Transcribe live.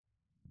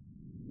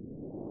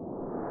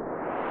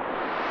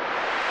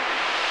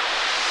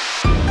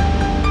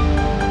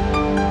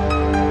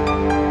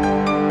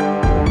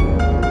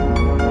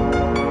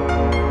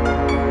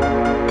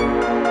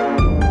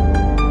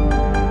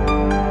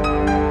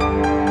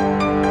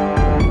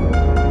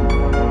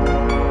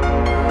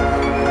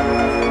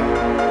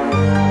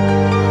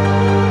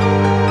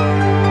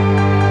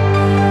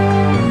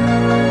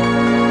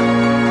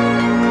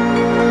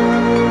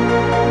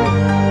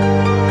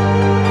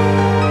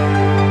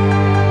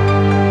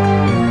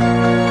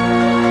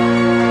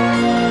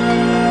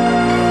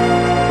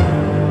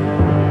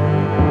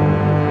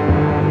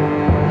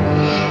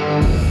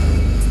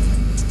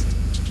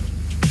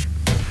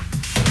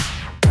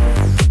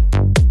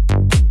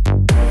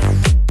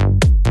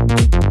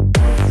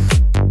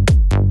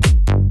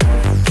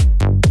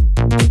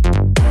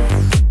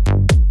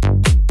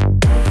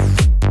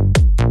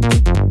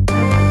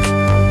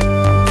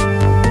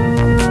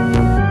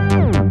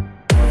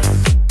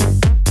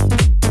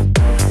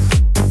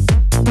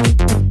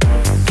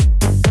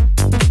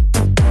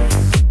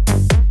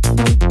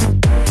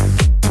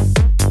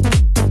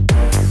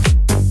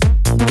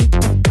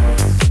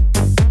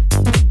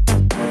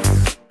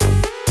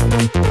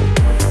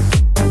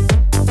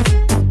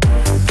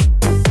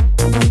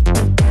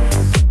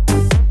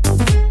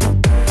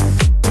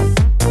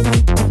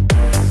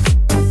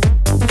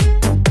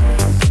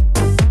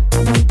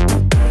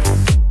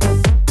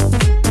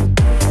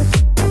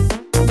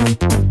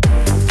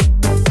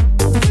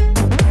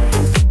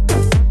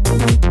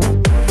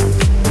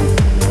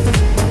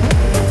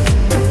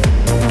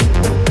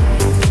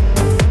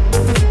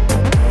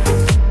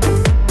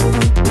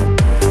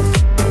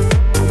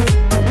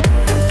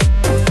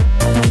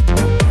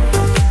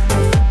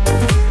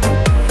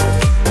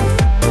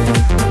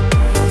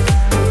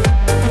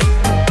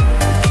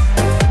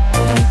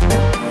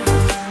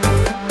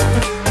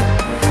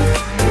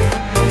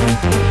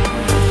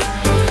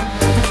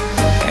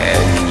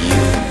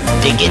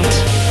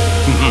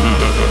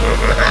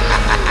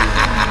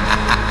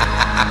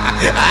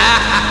Before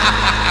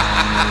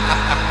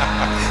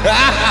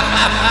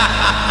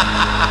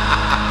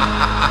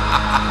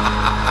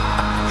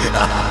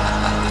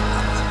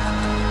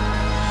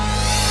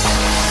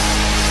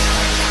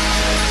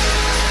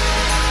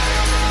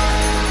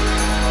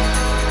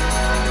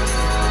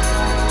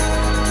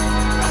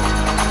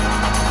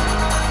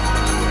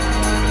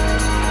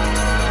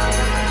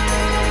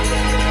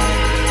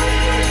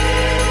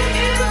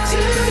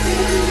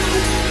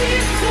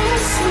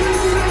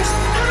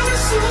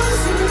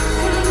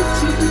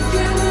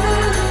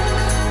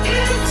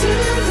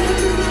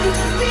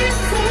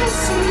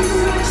sunrise,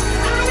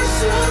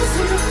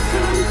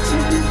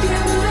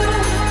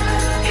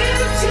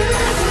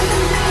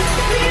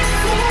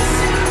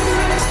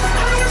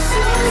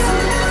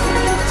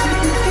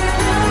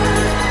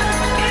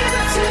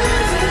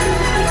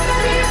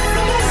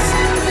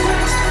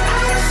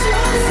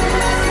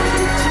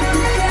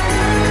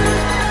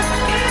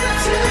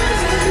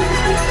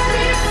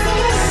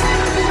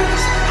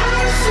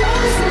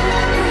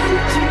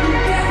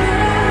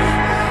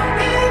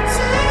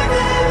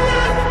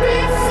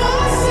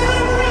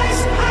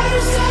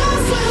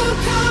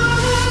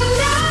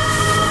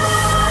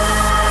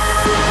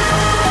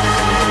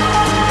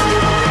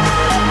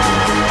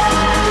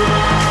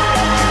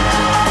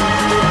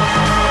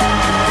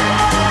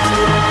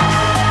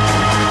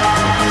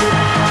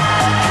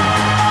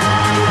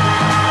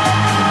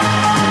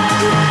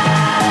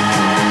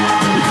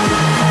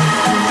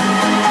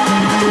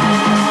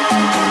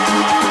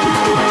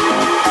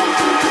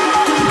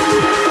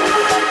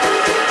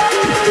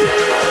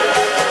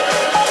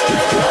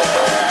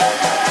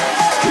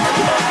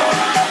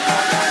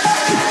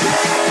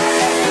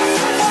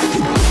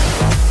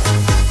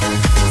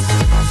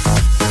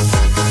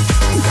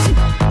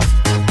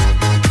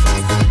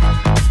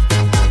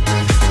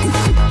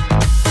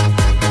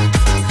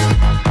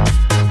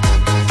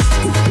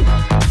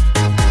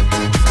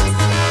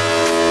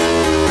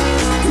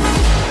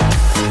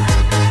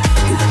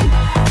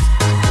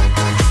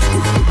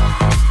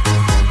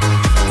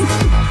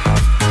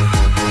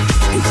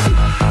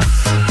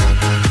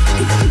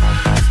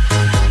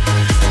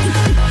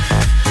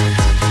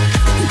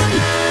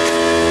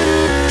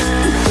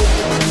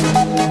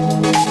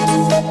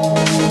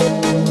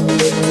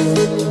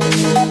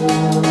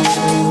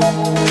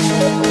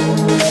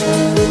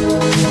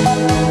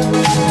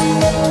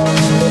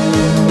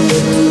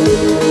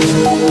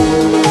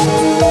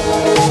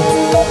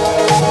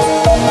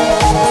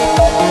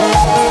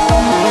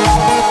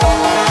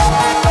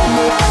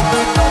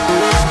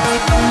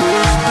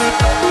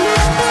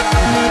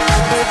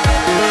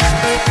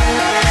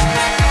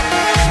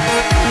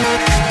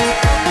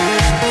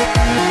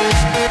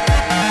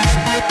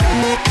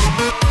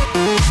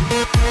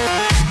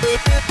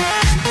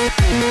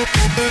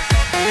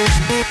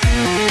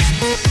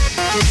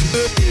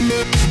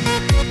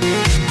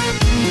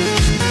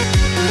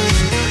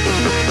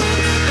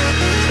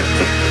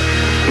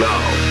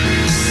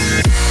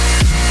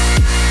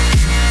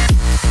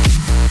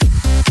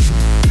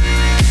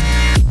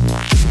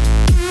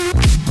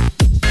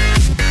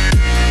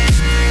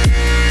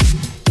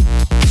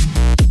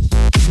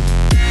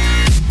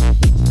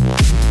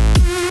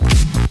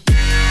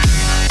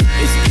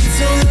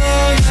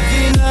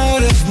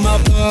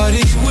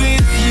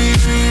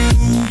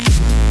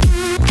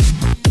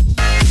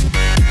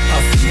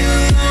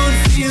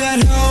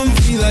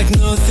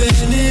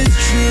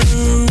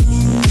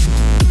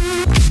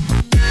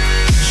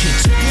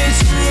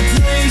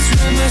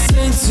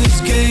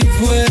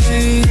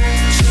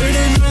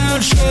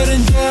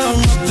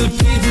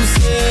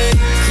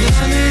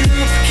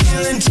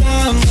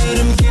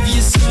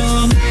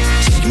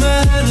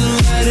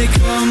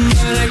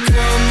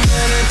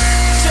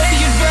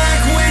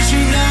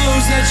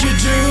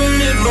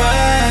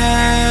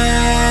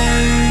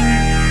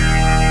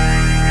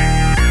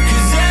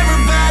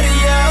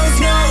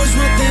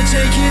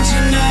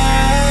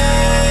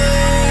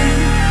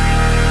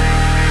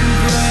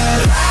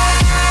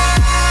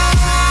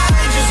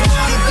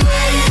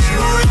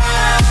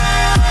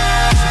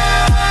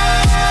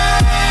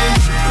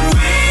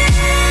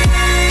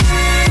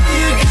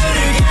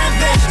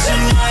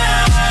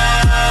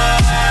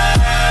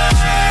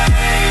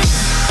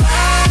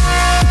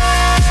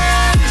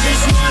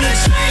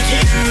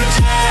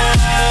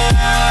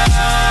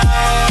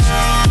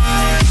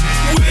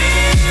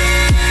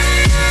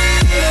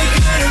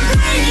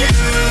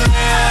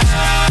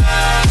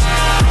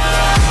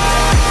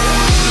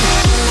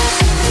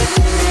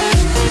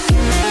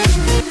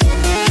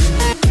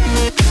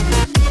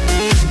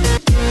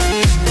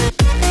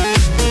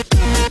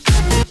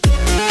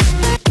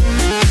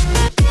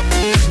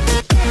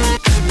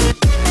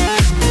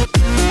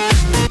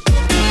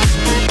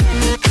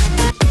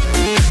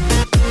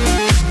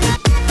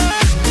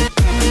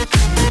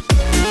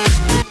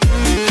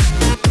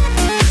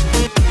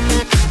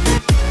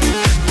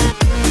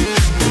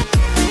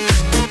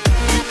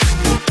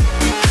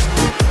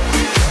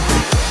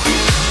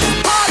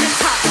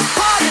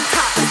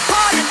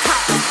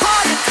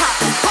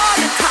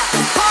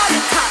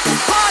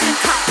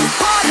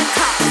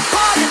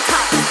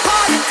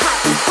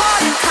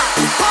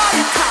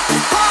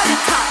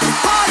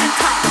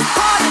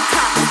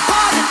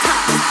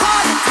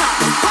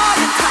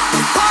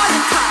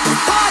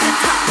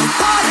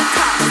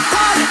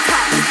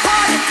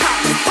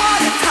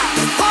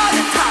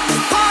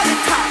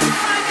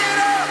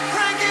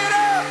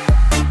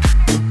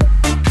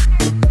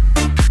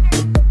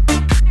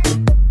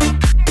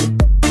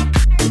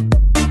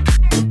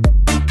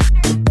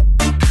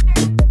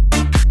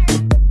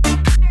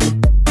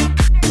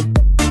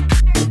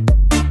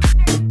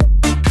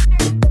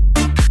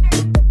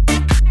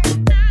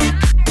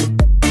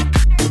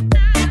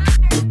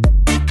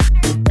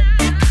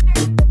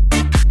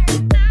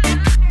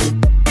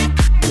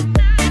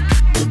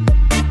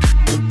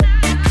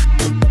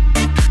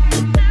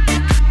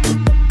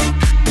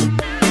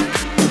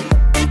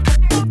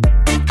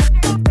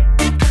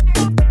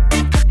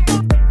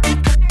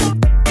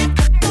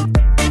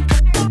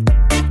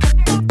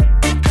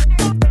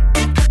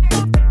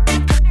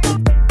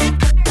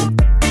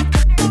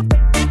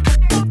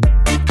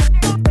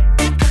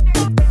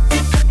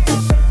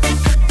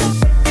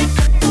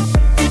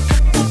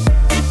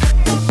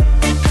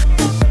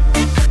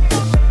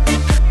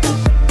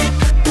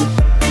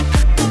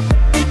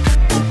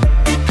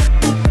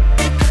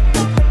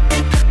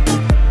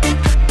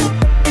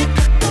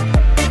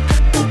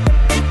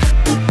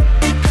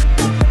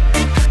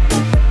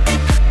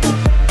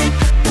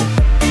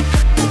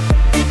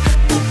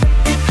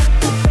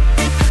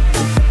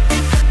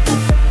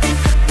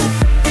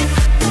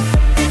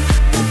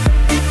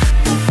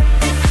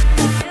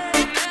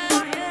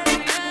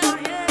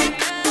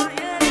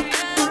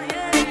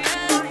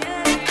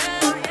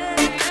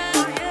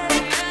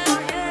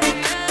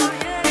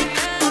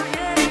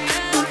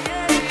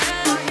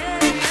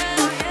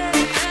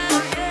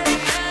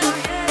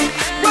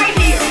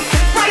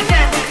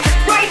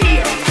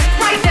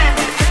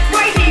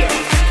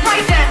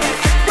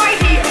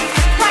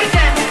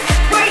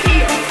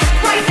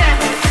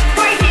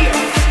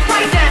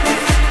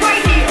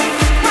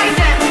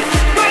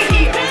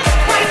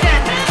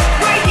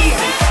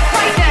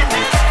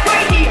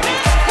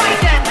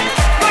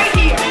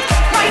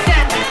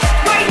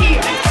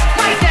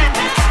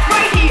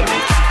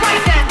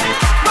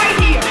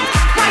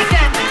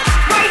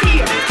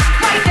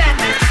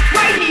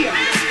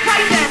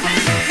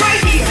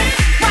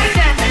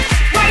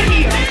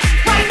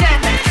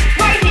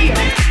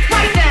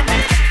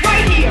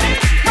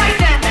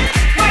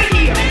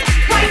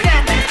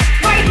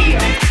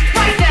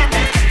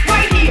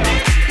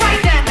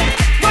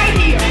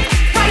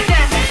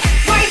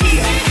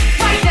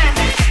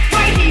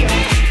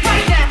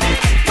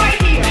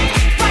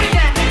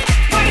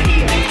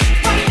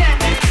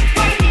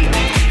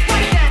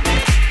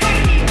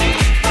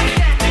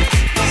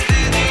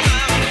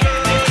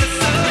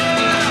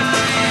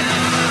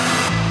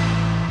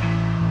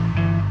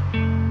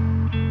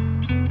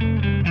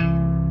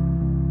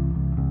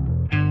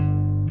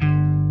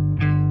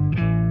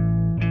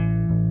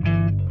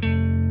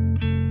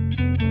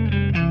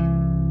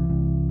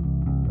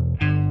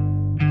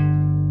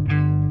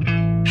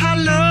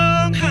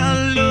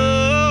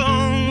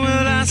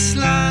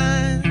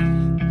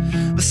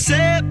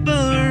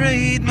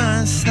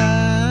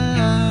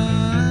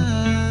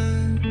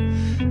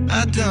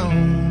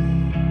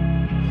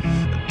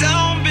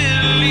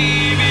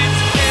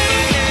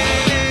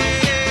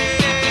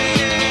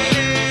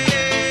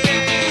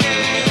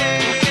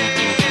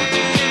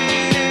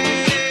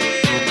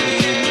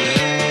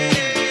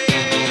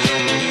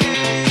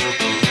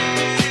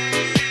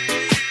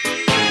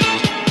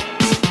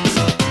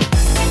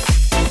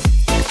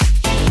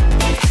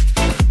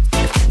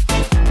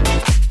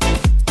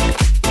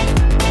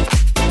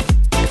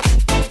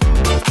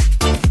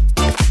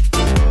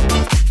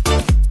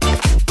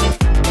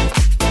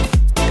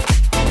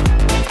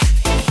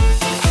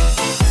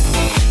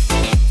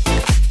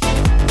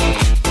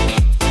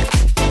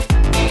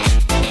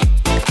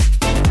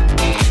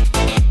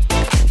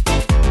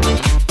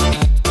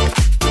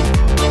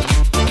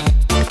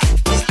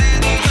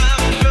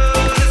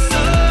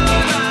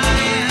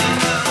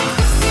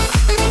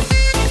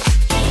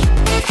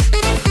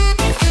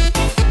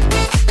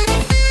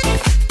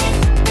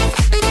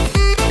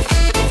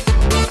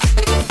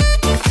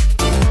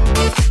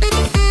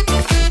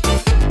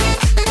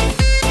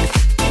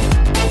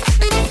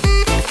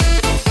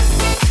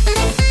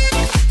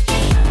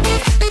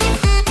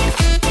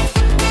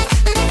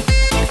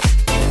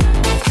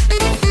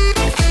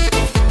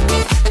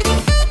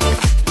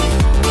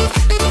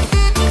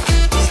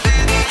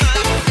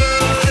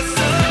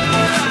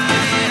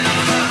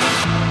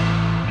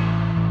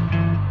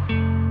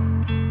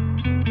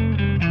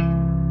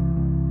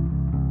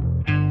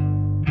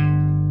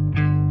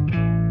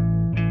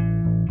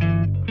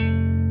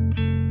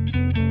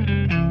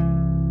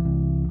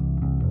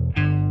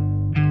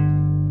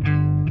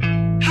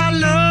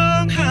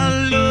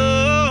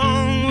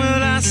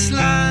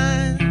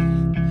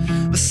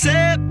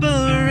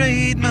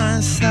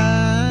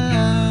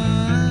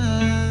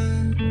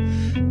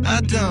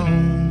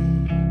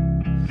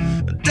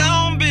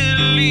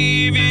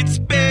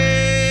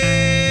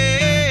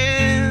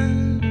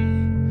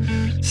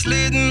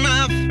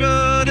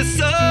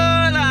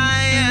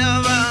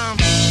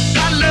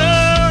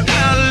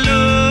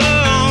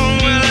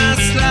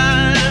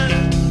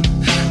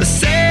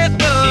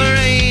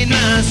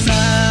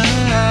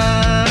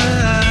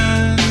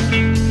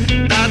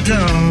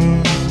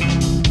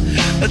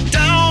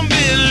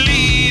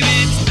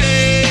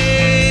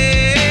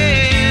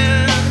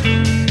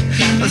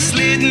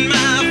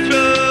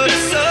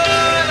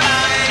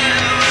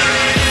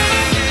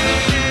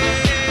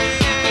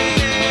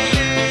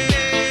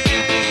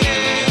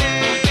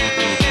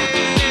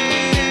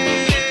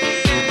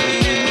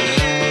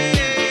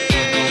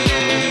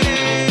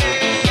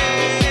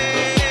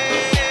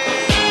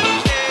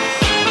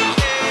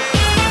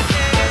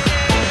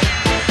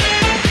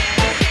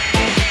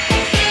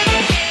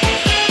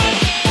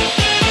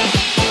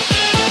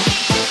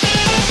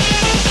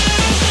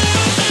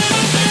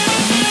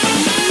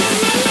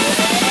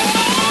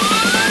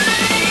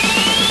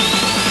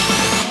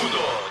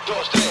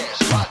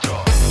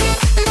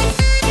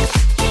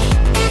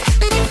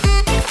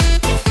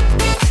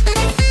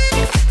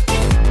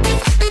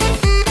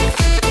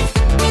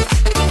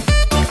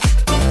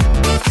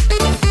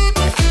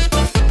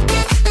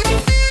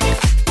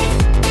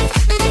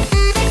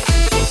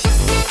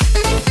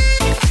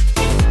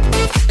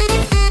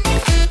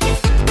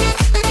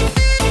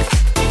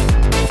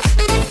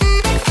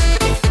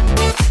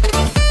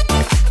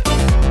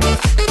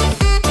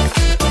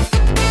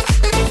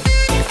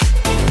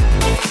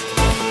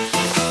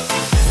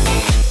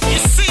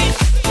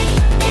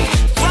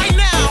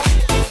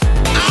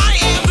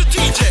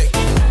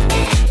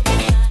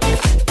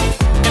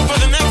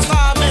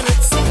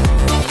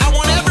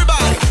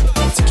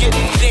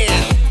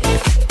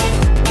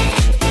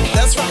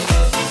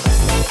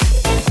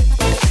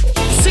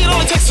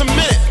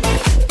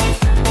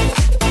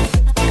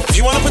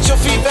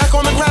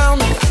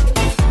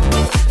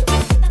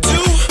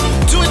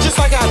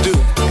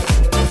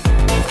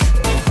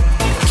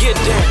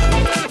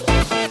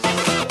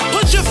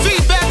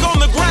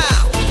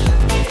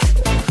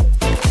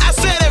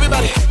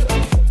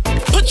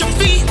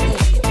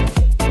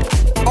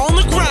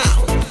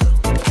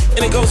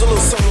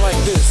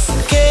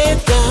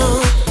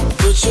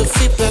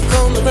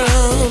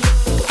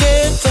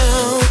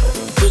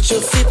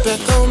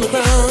 back on the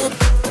ground.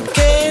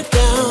 Get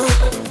down,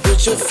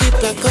 put your feet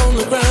back on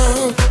the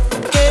ground.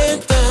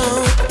 Get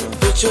down,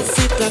 put your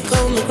feet back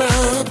on the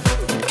ground.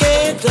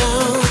 Get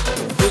down,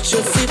 put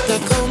your feet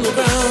back on the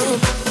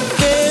ground.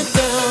 Get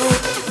down,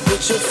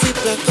 put your feet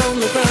back on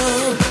the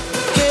ground.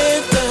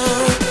 Get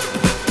down,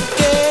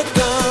 get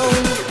down,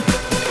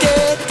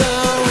 get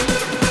down,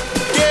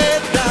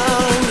 get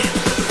down,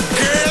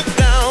 get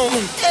down,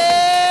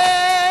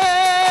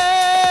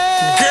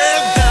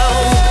 get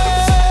down.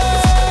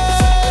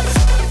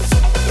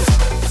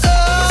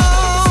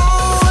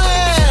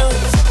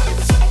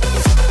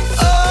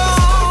 Oh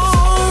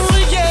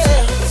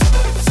yeah,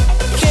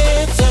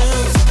 get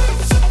down,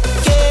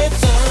 get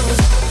down.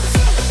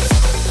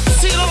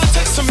 See, it only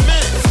takes a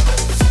minute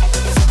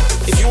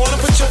if you wanna.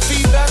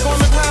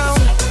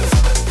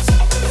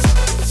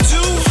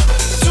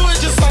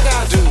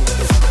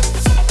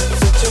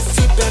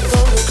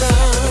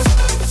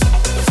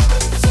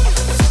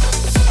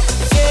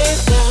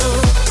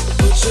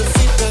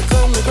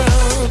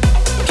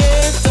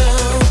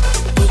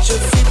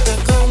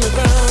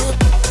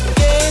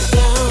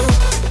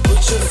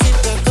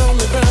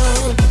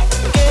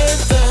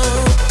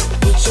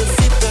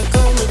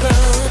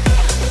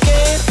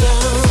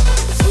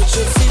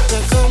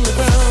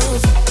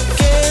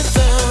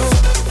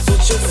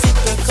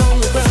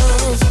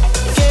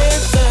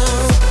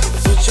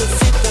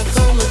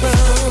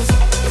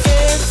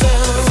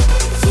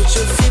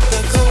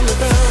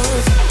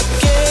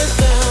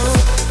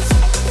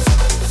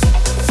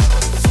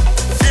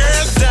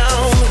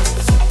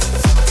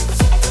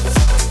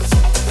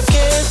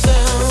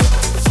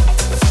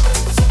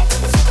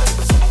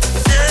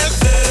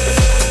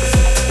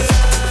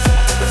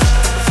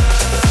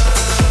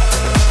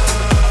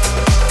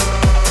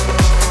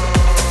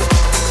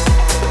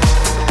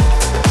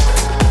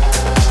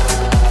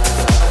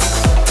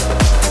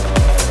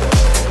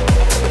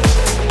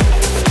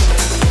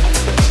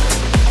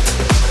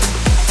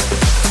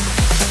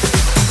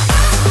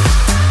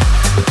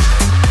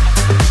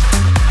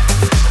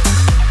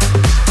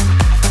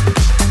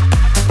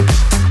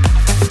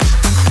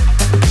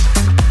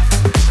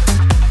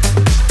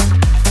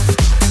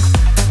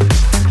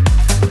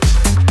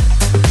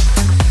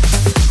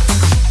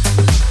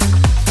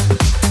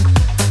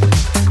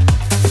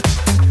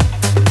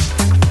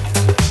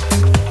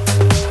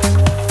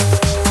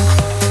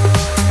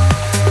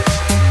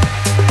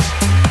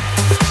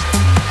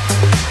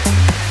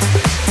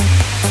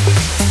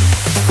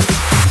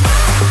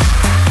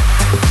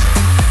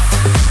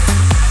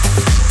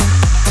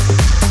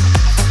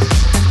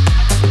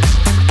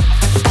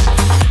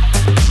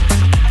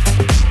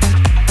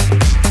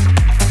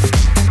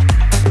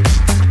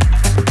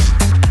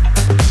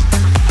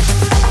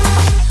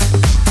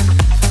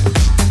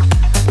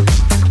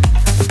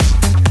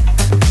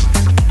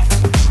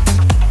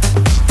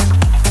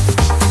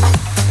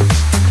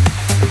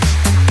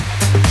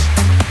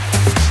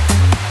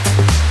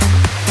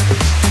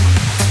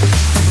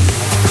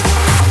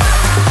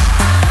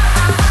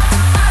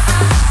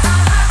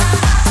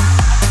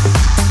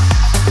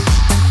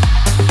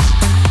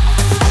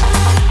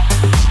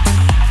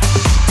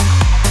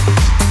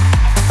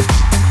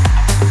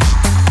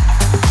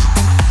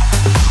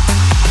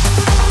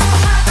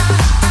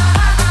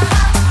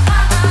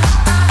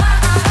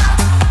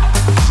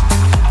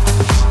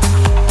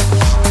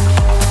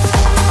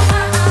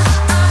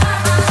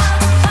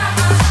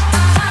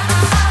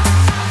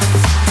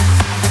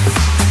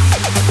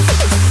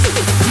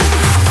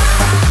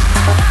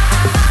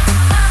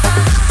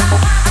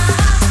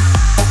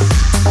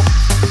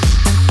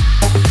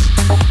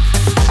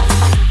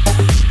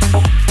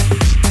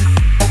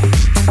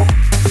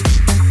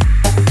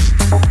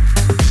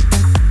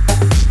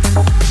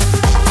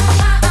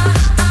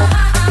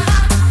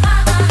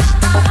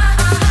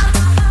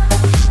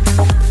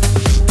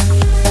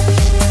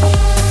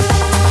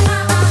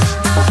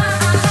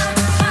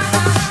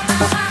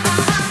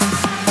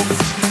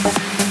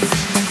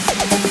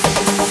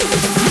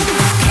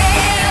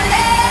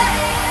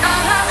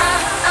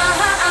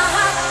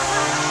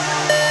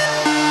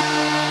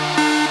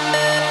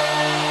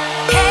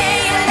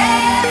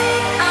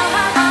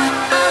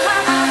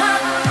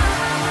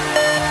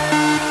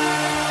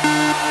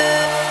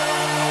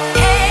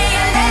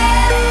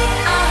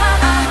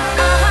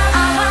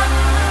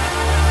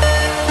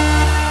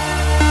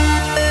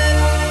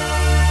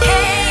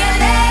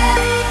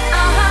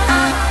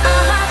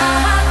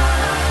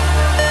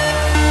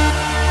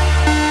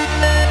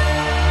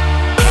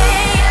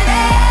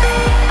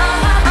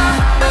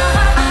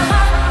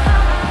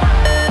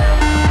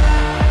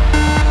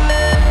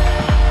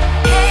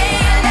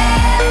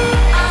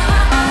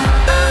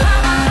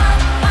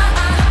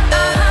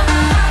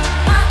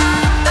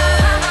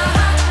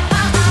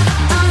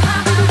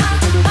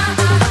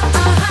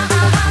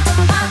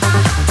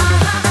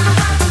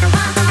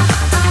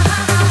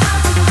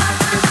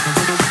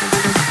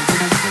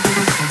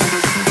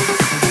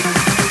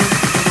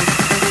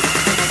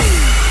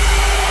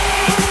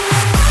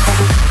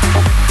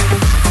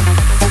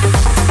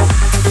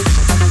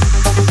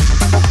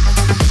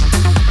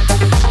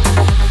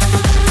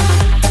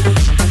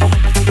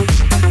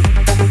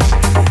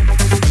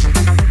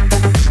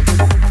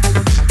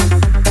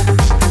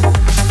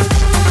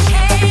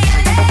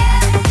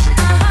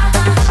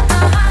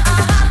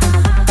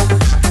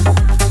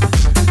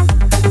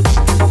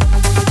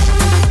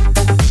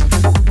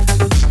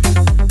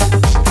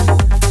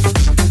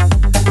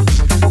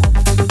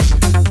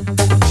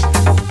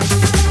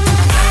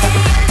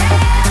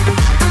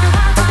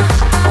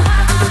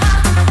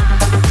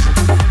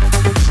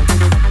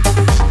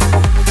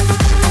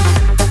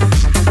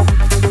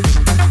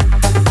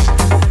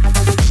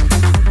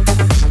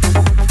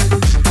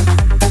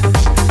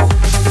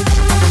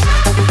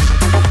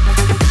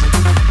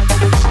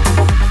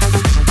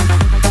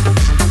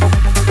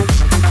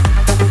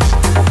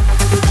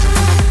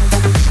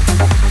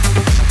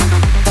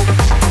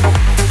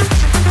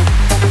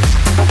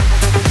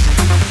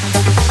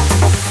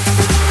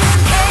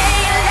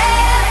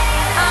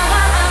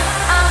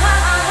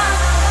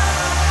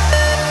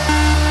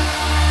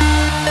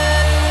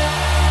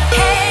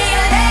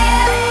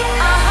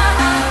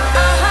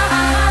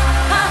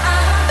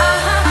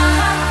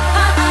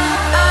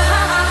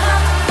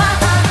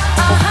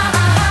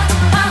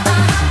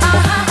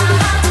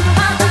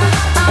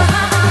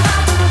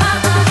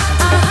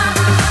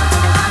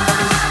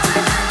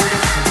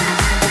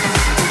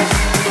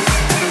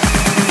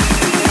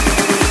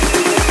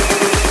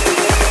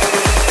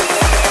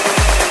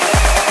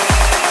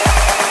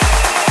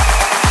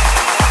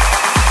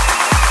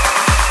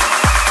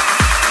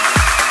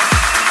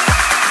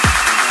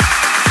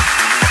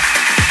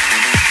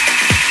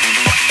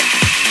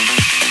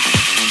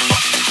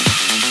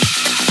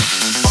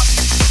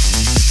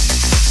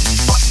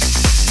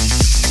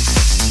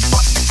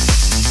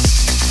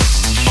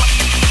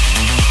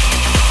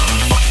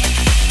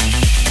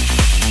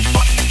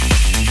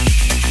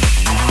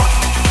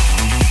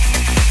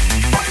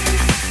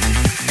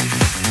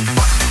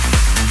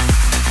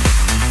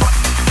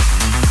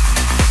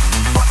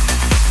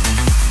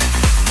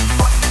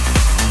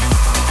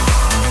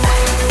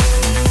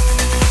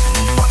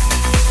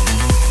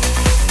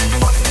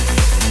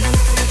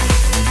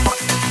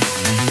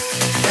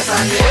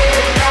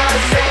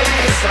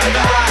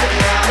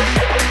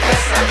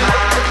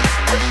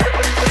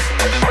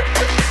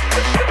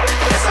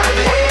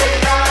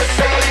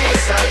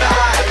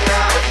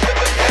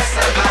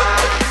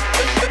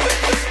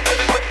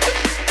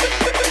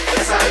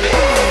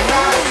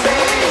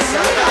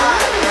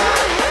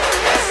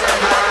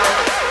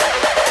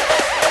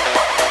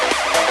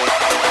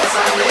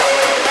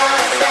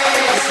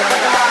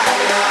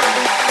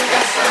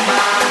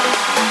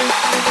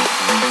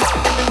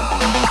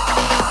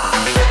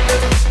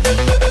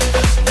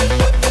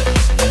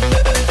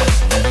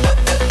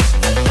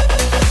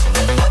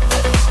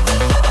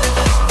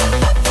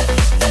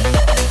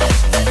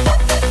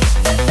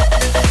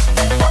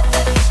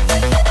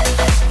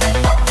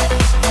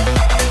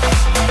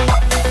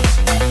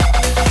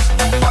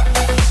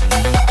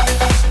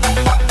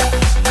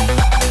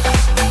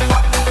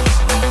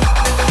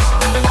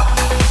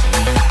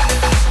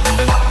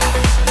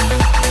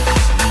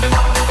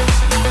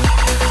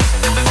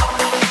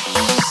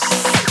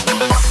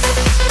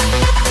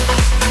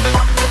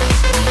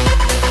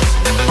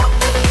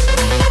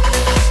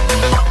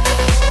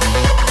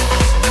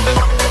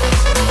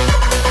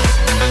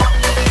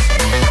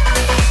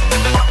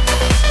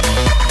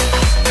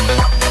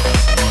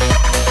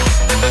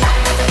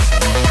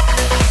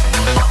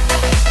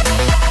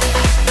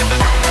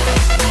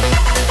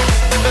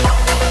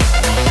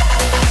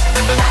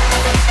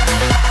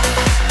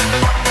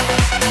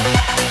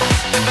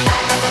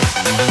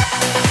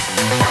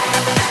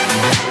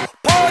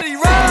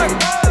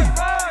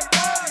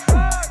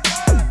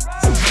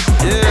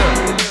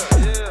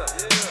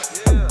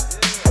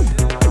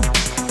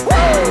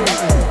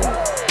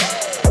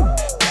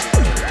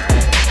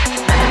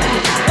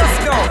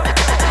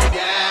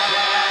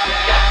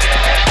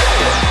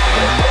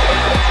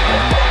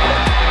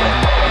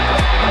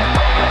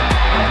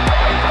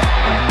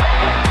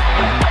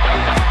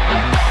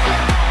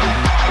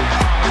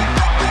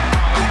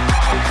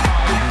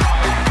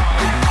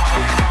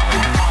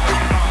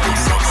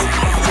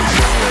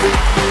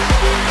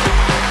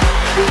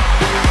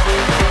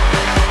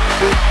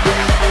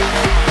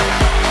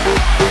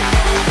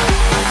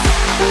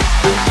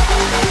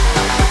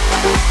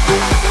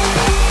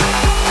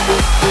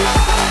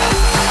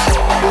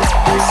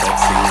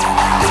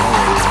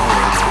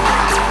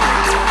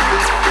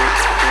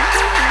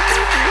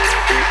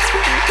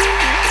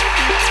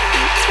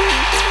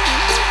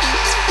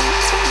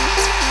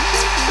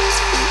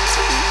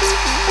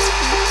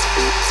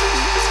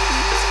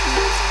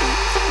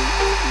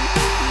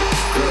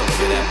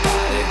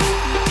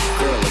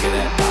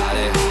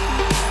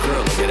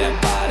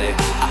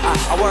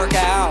 work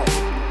out.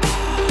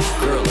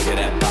 Girl, look at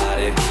that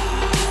body.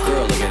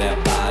 Girl, look at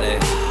that body.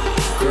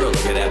 Girl,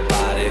 look at that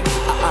body.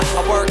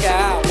 I work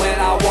out when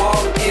I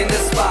walk in the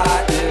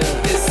spot.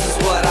 This is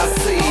what I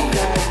see.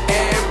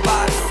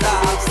 Everybody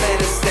stops and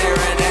is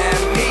staring at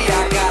me.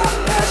 I got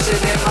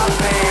passion in my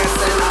pants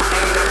and I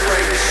ain't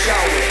afraid to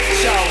show it.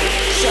 Show it,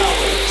 show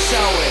it,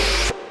 show it.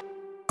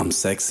 I'm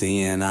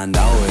sexy and I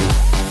know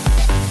it.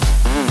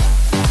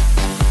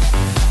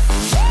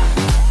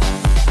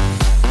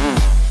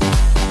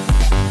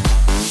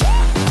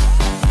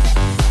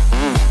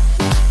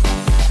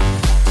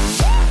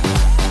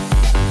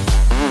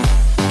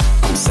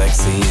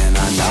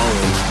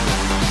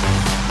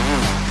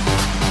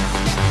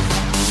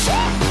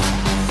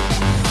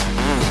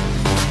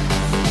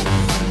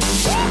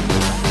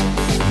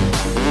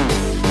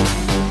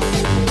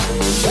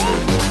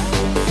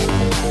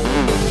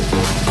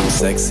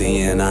 Sexy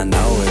and I know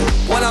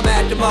it. When I'm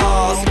at the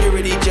mall,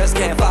 security just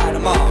can't fight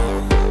them all.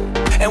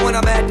 And when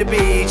I'm at the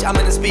beach, I'm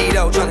in a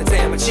Speedo trying to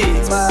tan my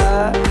cheeks.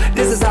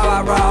 This is how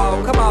I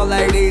roll. Come on,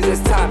 ladies,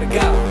 it's time to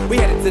go. We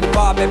headed to the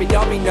bar, baby,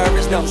 don't be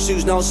nervous. No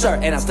shoes, no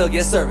shirt, and I still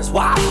get service.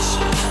 Watch.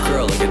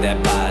 Girl, look at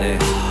that body.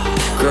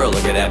 Girl,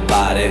 look at that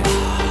body.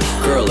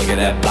 Girl, look at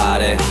that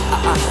body.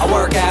 I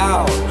work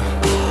out.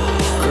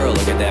 Girl,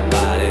 look at that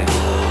body.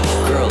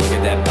 Girl, look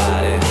at that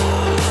body.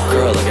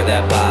 Girl, look at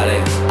that body.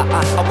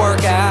 I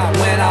work out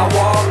when I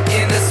walk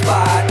in the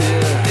spot.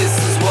 This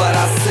is what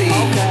I see.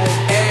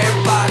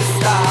 Everybody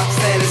stops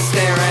and is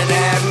staring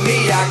at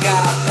me. I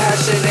got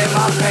passion in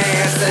my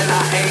pants and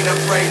I ain't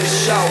afraid to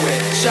show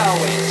it. Show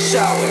it,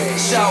 show it,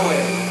 show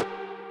it.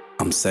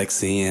 I'm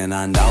sexy and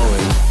I know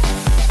it.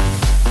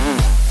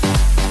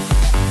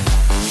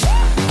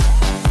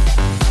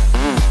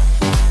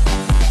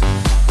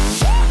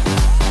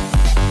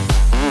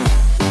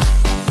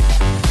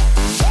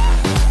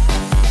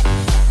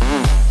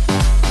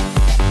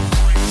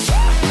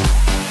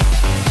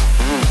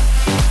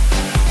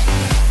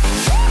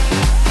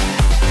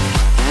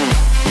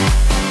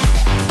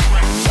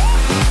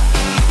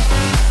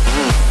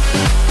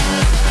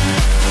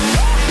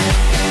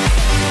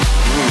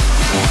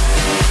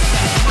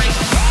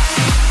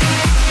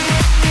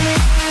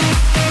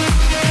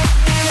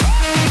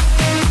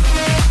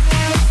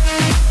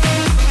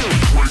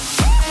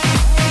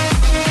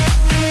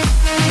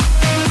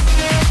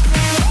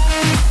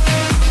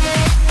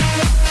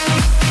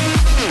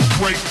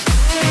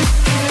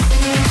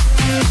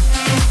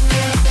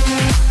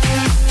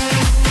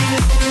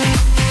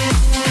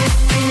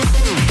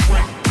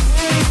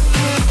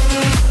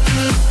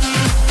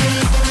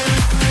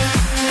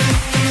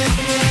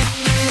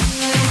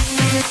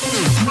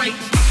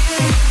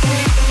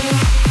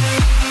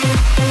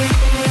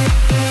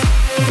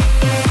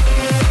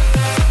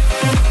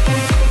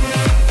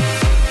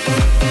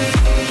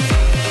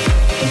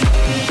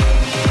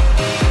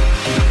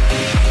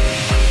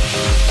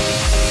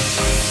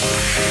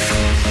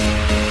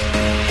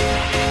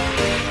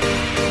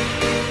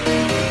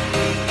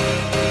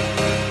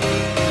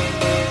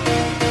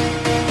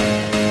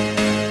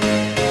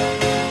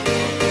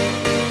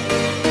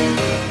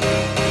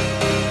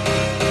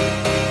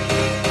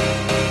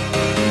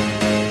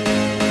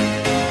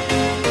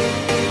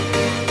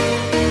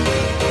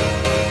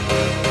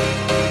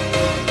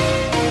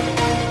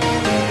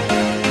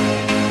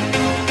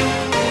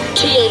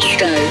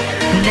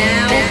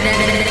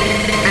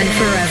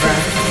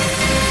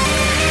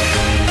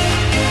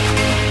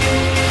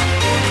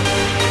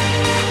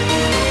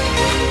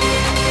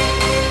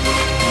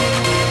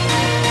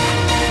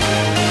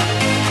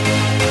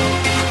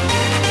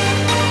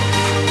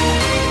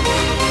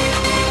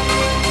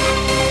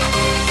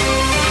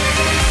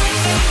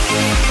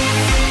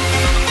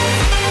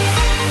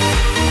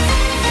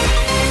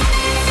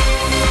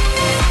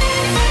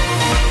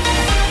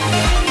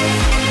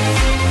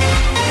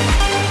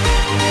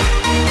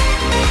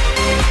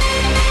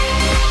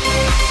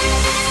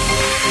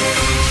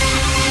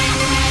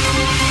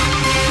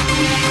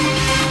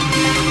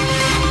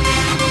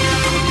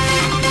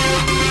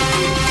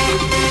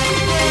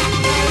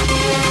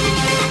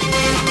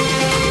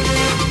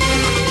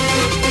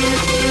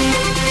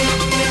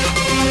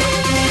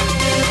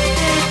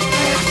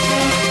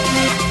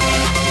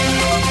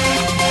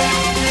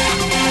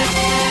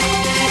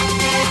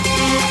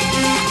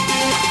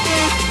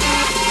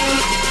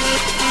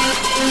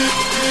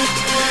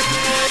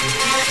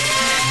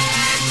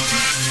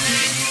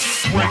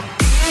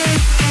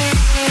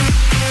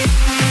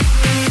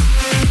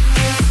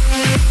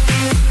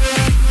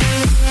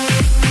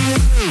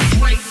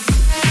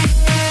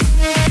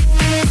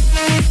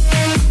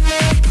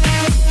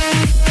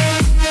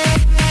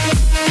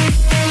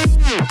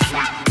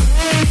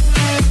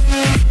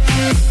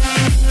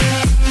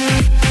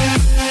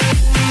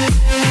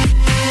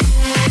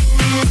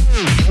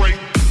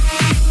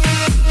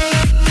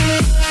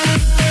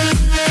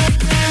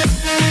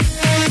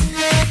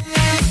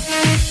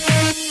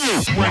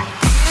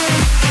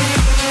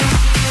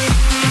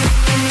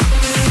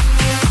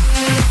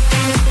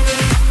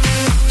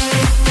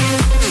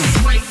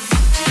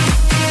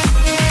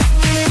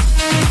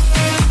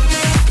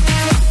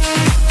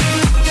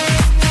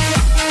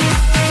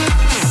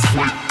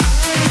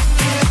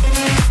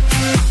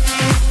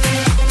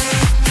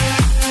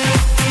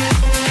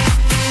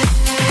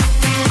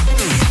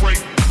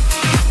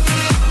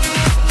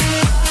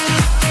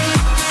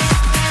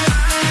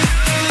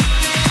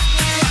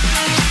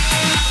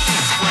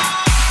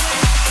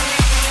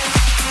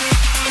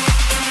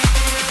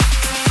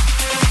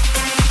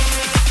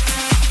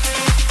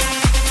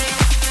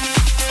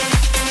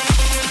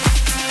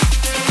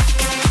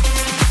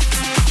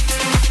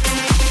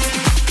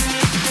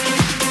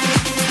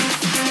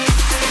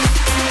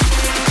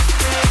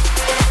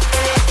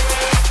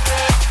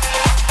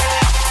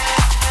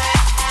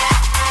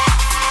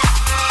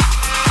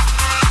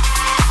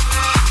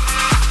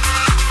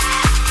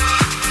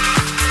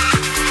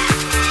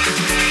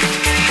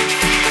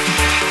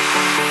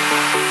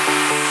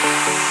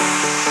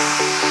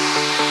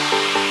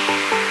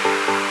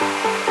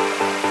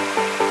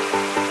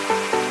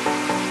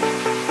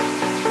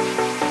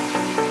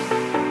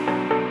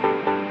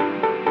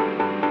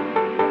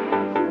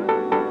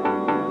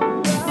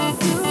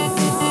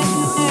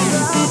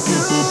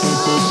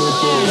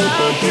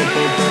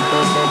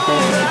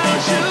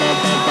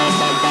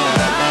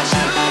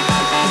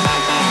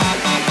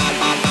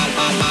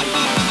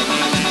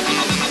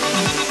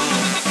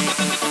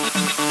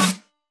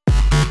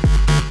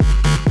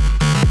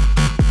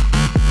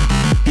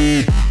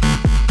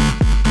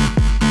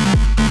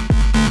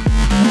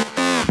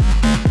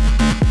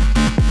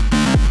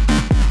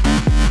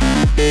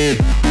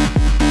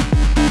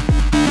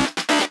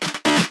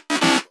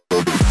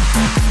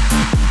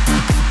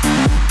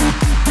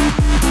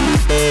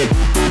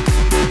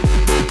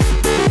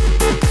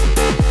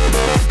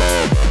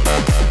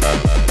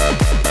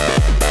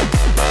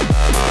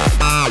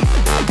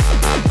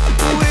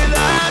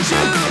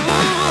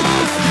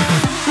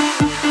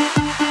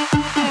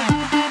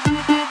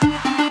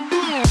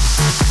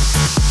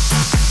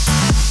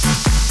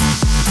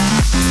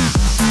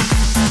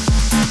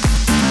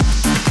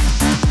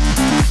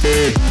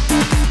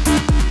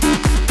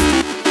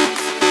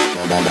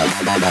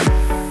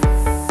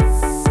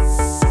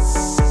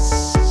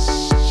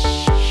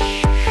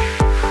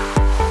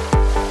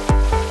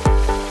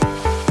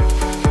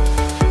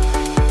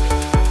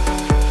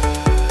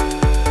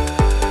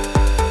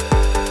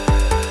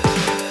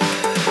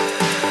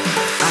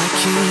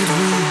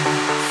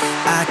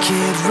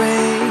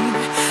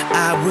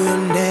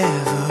 will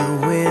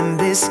never win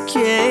this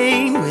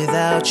game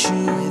without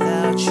you,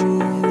 without you,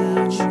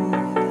 without you,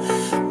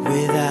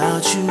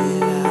 without you,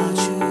 without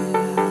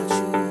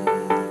you.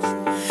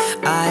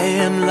 I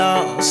am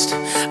lost,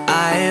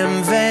 I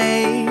am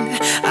vain.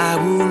 I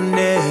will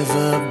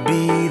never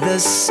be the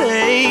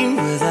same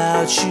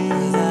without you,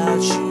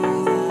 without you,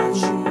 without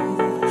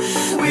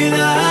you,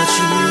 without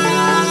you.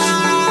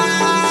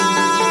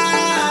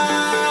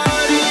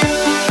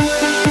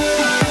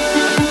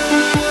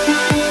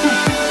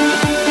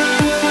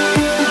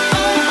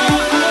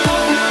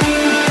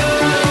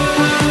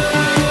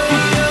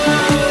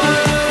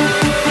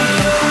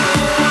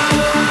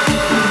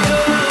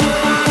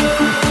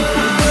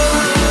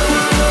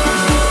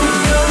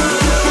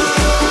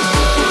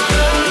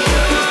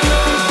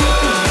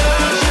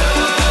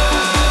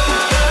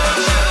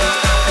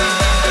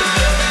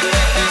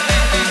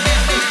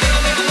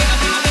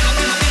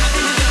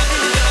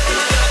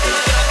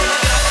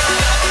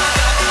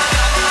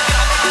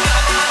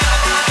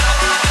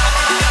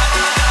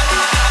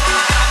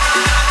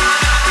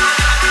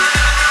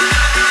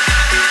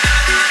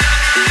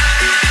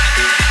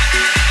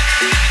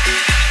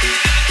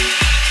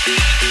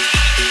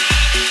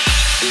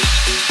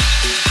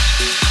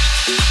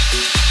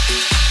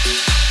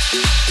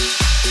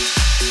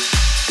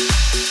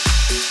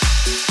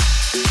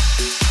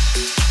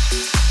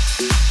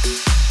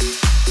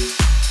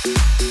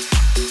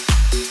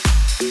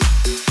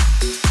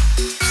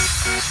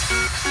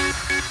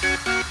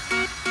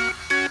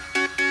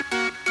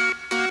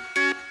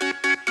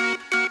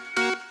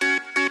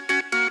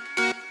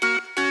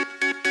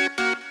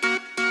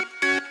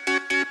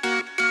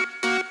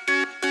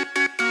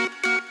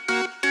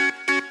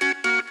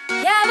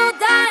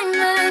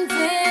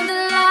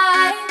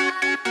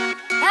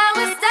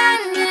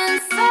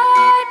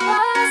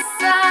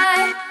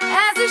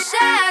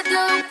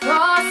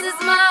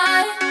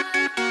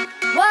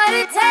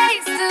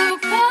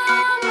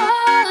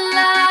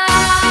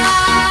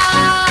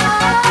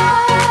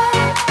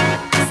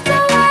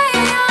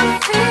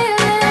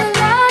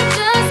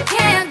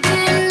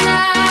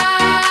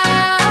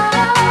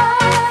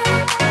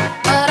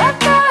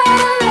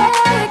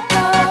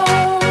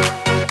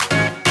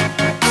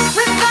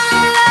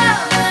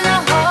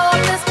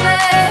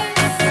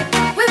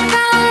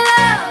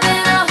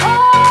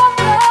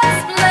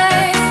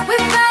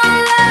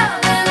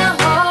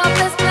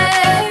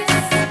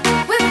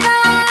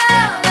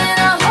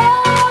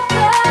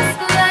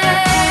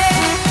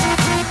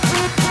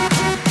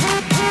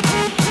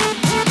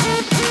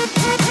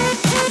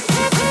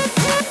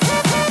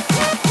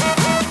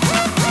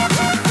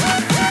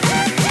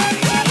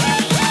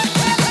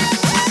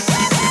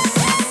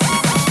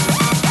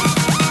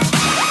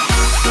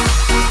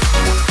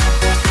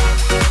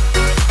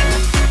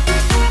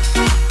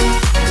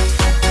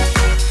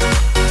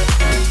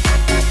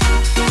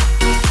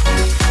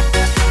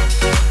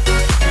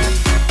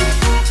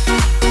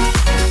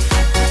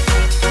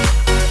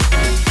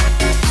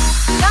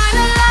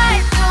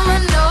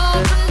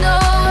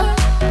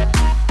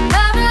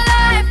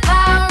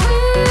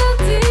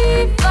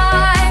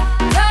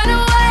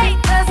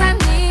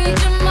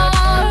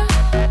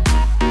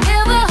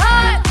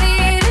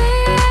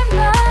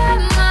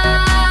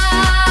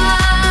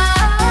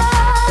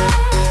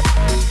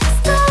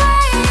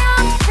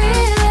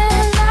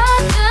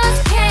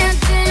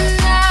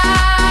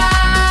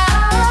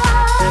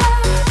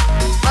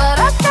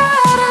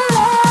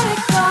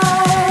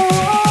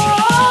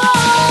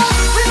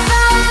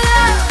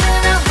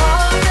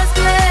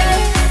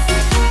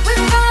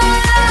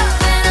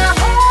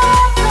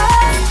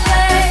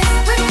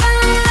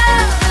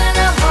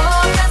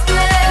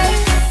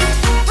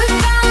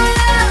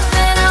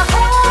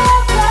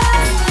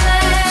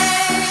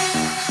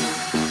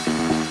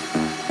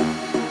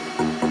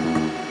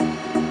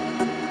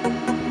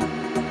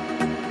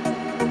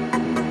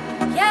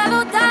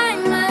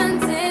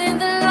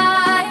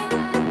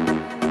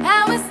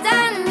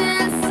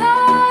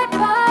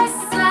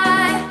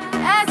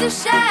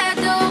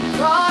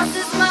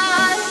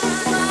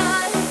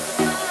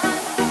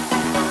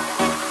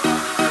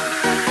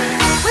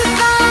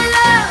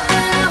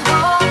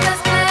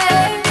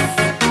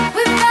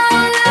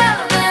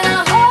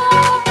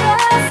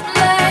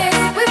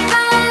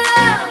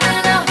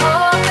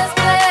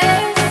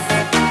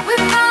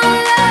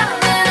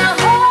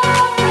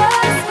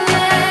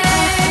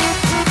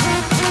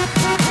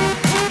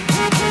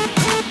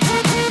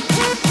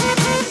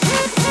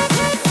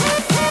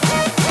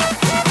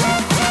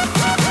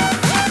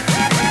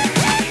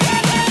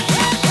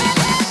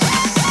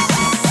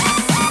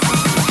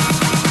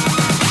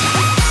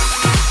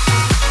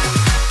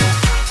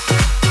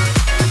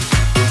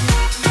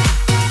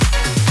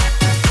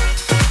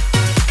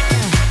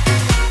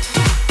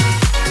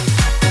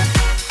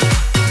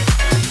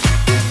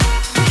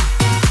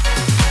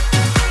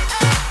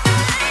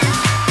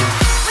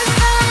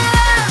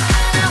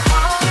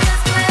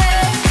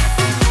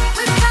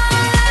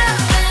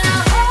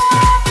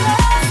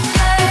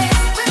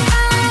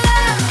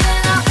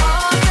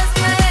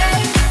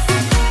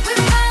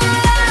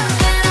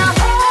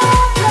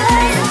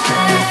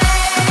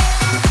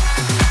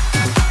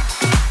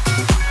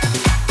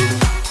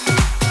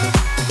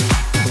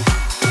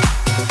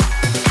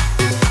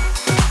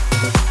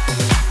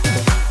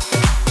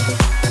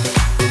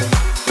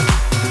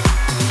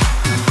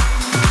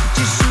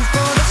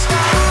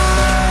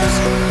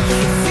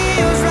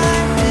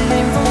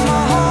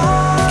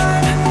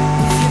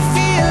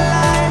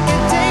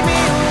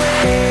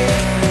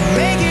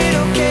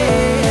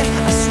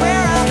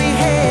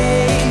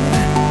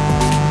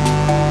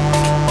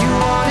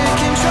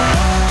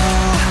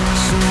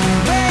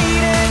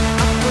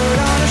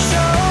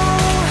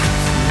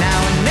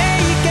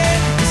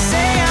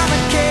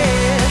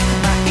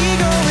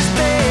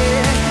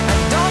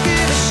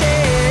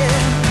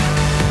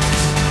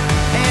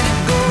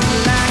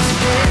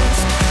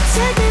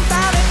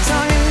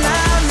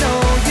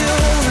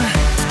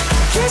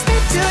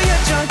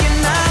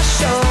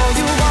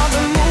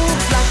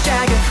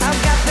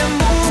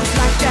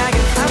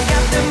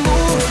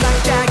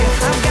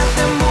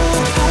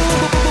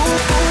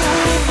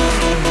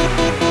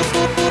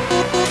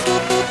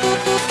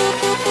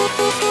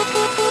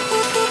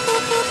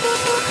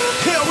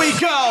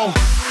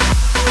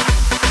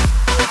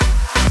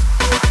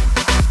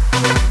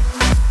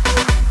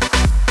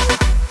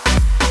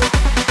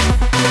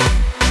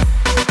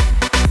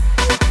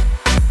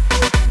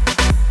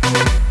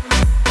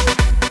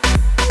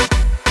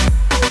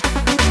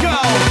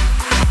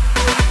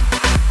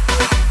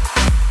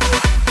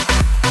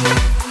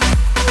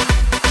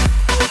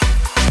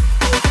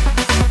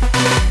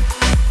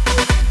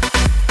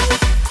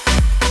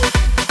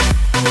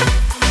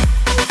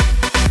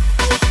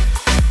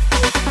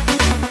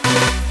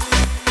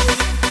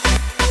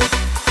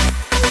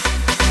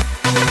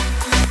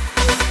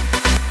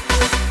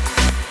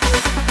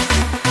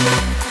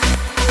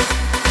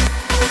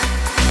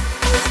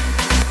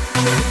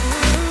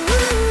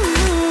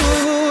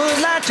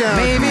 Session.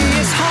 Maybe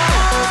it's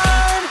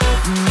hard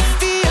when you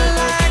feel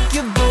like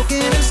you're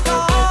broken and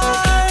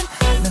scarred.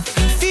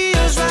 Nothing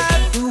feels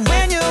right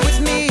when you're with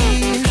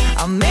me.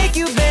 I'll make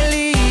you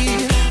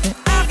believe that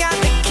I've got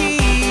the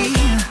key.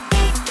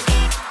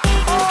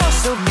 Oh,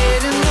 so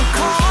get in the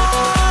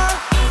car.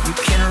 You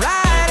can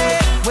ride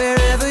it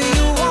wherever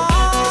you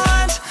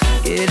want.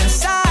 Get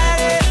inside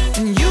it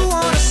and you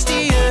wanna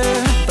steer,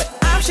 but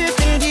I'm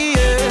shifting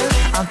gears.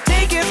 I'll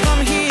take it from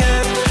here.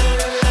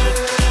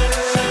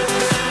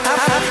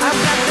 I've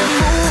got the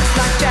moves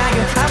like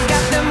Jagger. I've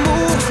got the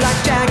moves like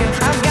Jagger.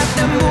 I've got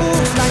the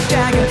moves like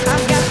Jagger.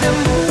 I've got the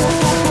moves.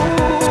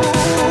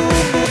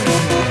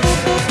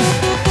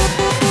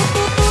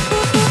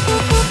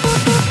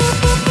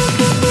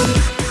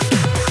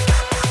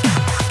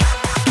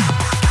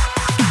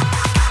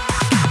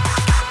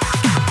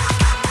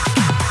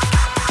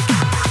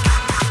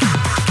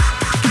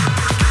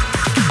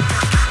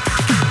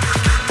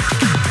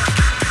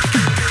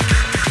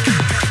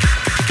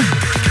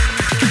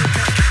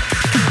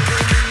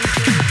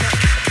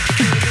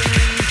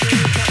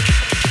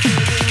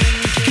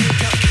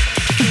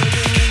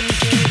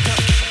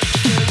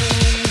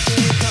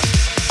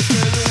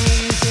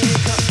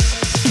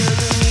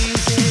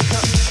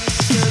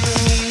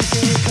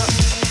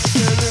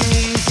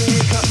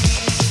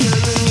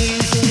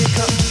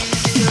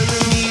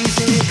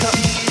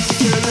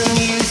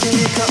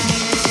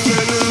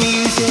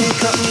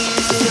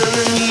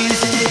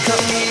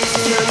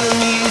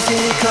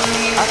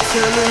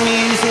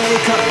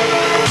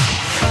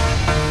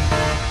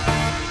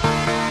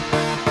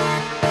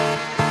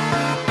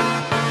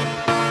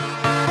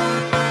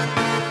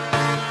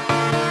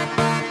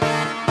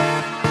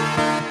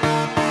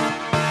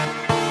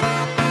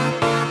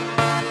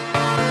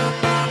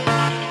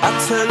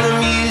 Turn the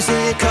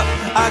music up,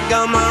 I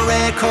got my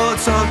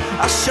records on.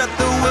 I shut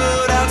the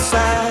world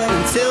outside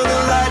until the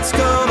lights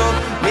come on.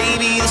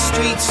 Maybe the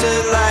streets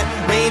are light,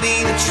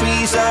 maybe the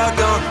trees are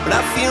gone, but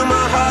I feel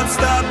my heart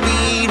start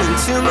beating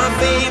to my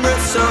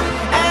favorite song.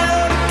 And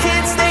all the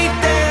kids, they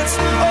dance,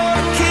 all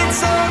the kids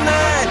all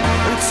night,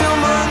 until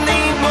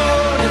Monday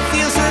morning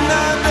feels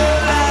another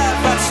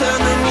life. I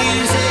turn the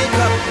music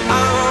up,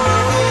 I wanna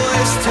roll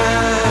this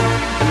time,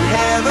 and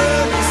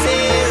heaven's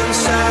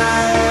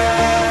inside.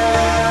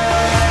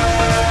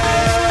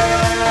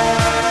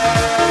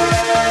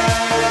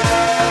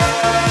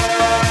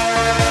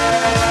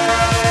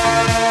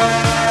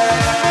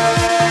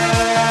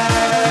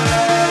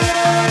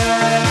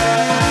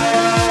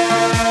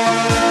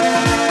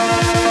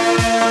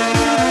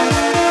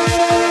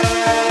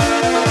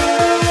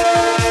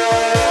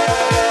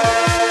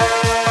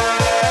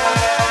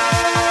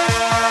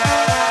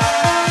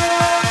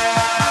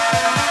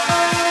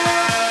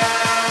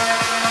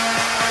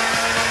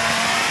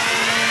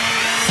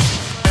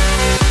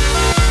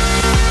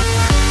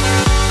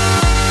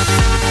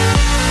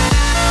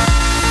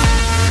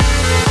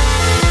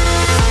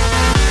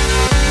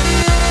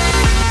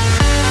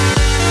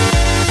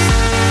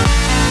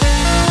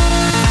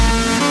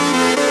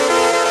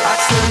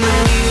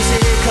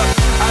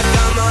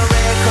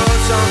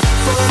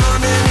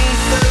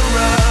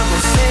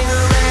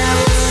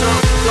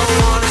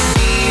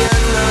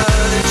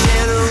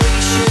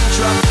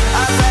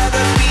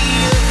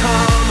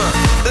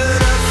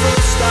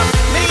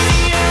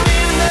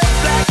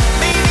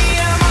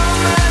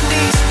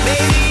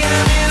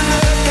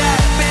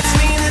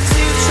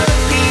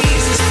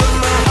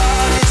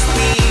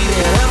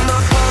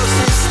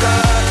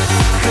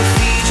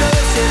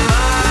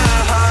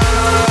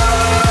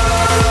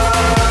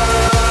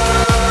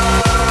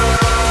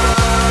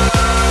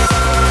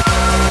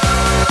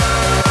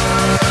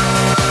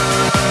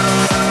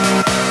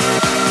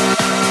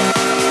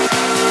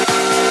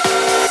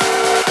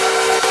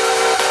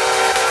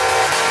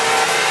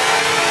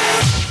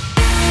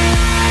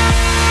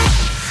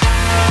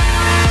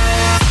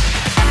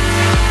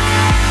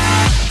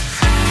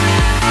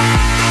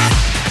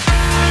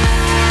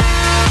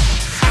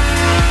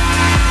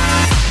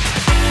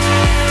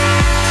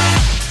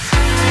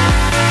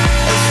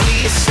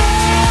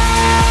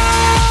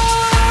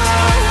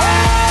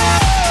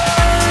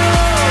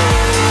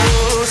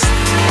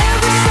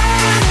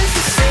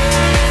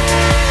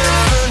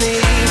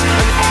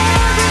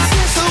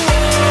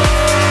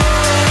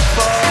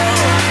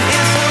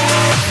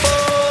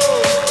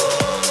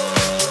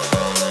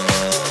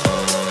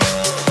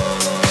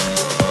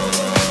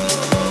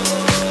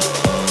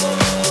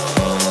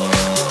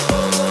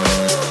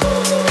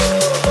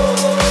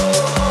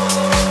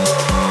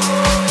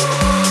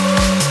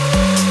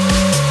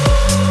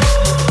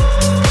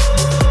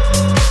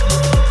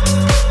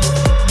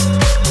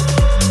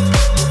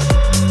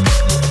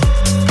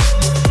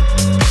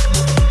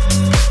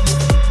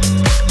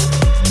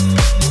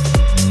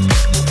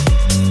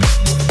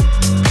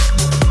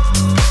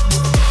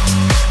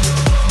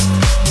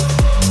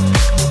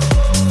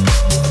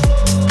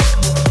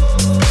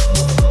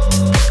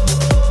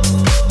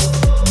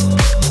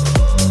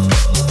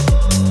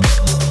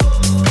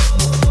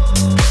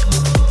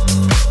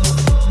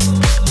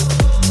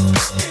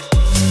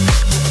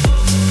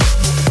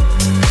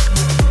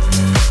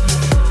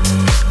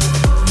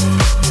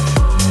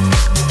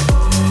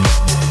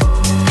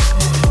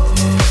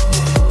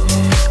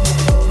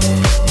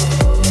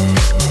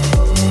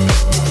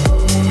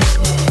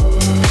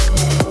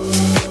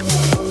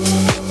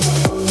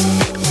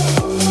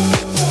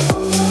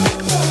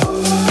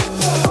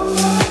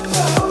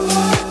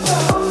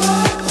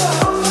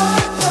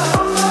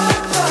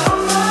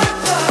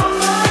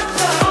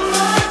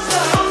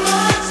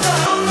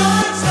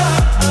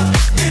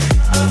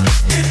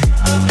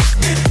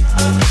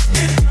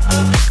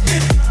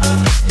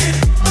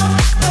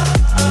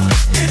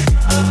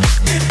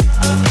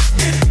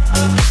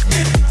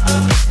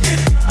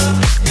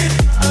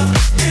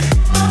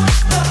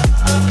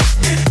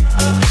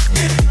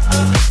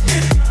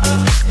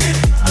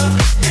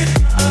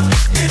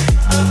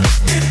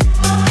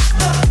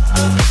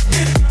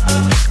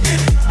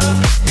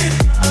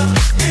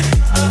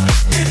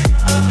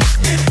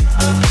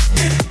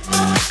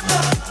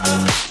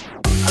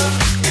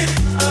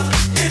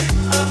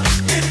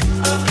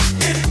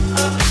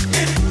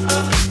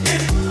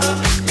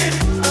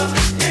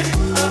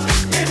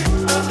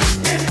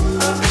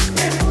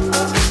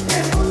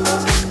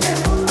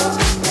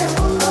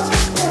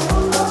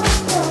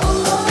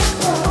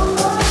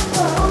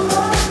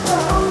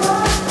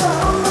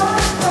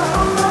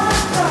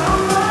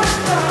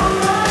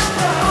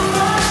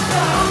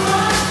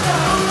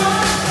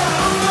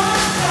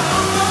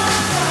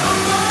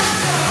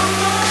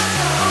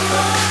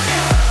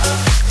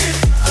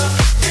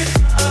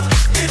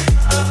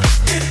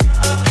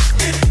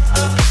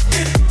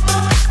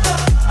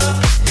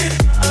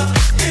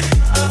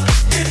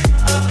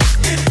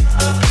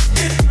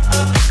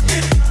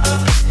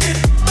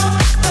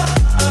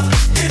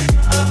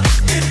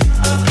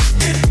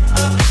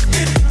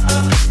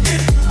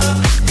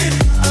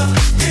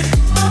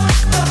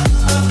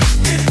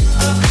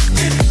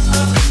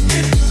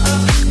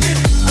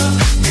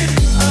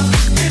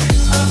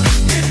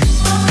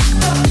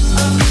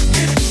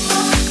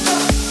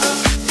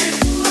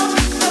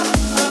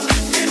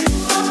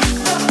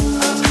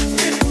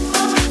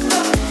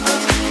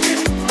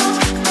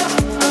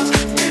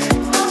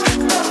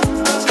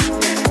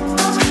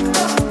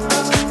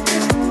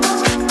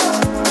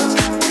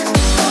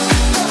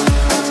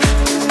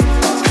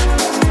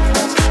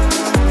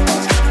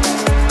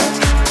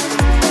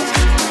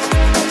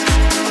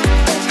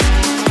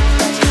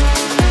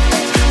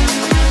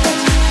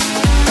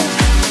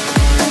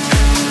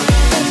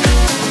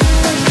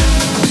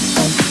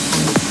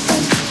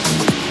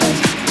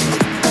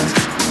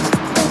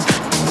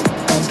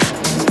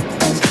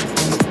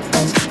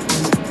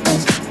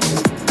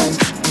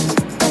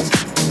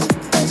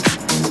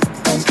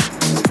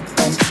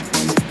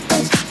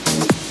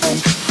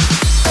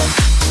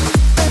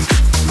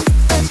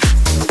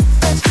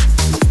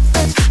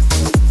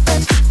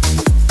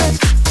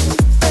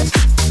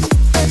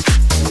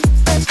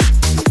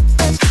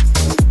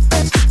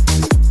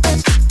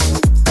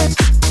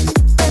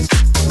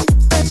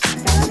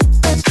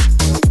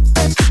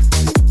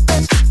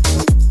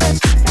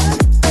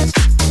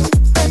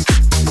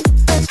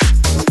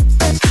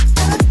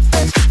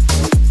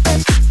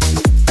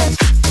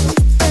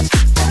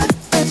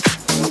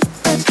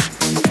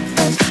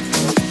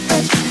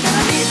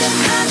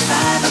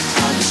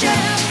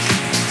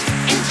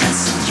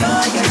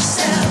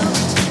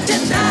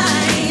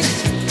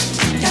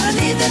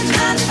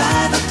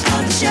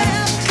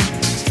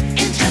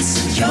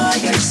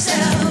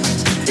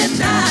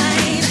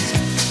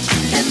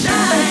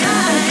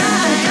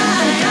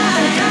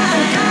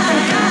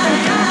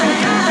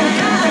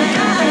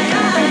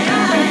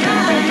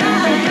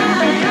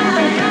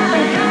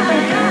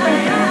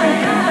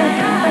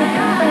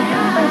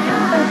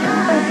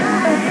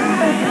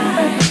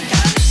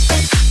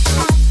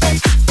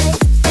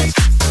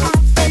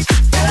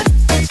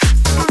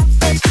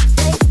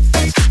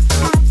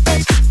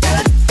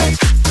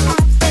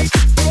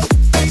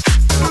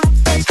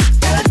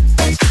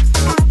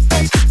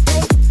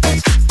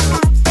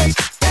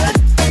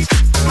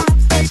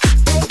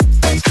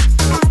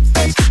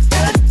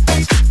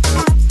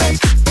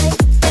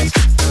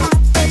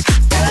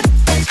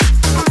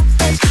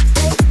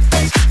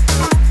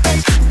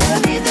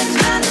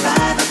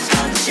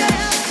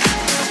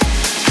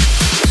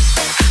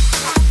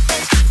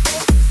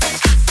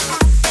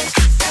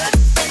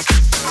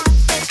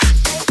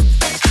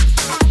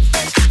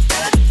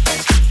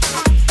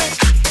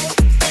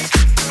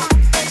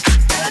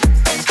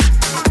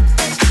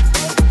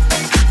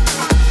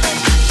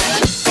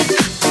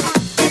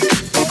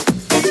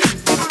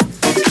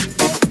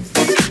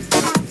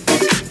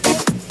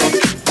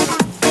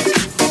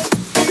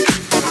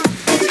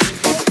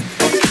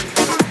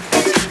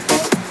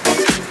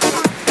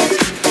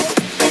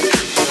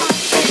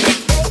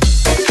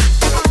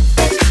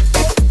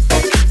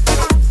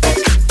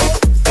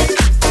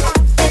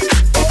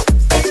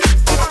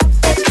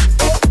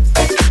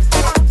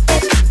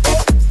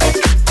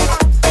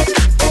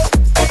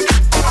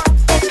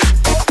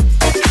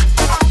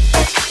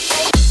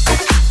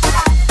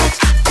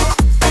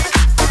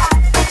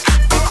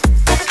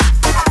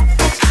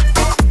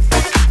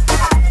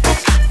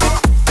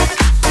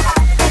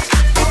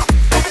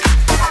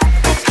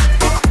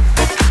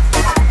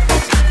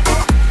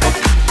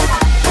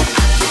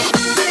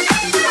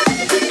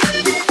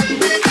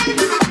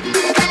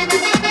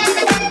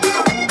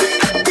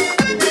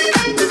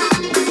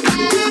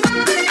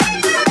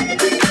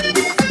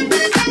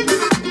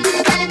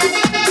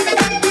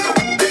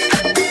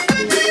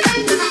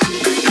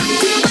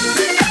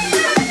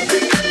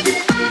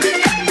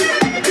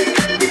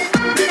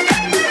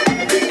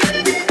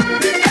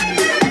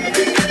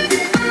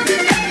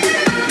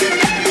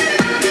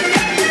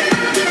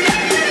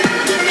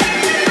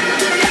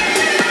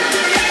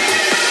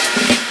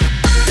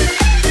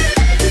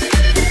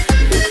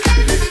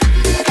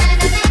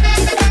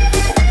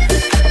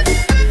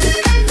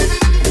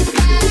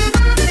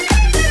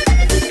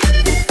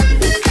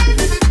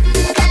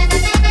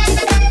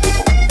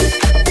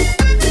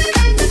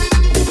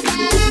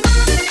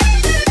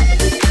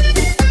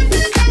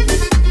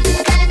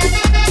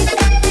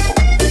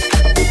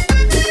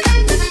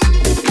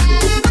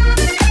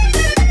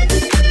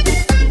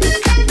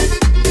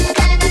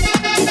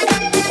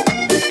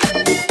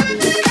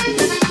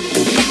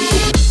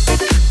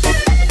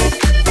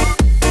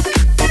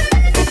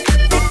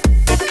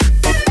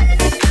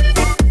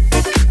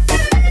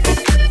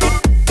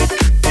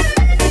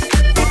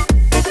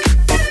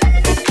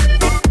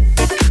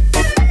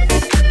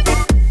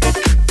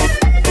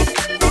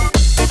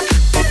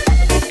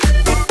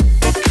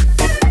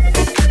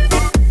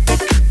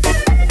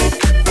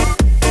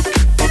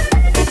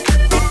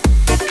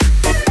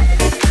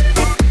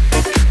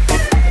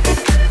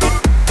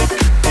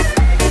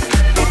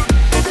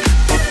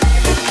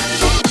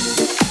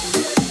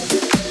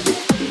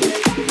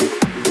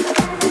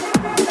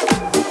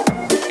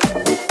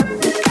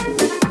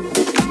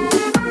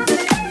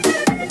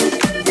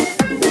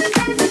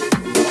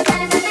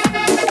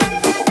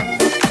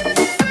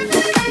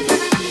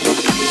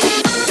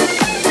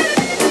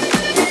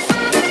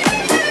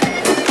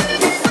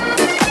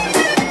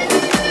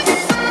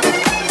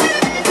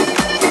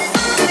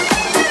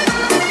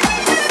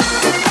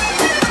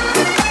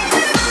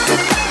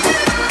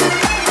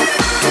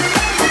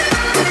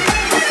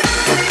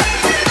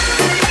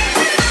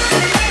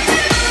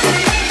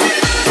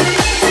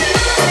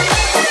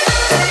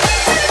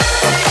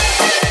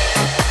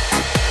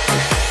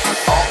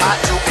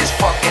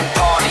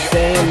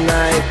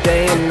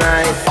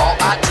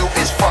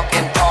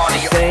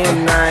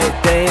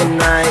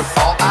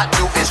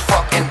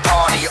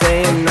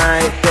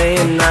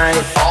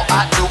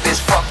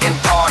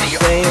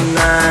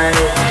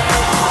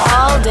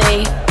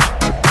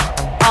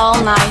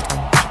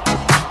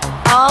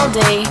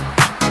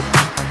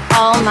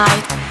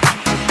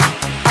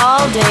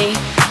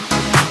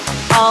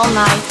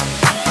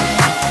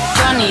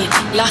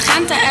 La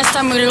gente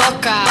está muy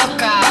loca,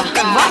 loca,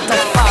 loca. What the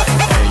fuck?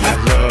 Ella es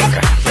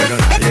loca, pero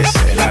nadie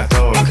se la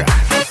toca.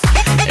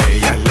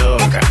 Ella es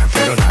loca,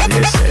 pero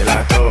nadie se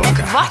la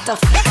toca. What the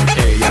fuck?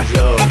 Ella es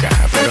loca,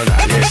 pero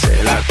nadie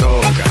se la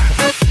toca.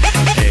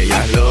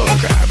 Ella es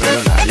loca,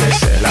 pero nadie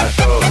se la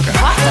toca.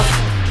 What the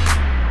fuck?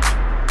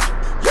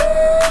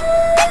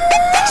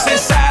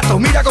 Sensato,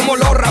 mira como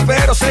los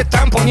raperos se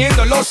están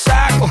poniendo en los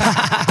sacos.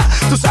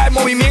 Tú sabes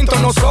movimiento,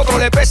 nosotros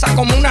le pesa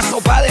como una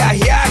sopa de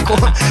ajiaco.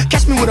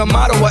 Catch me with a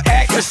model or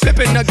actress.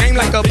 Flipping the game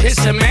like a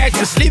piston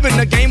mattress. Leaving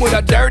the game with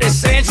a dirty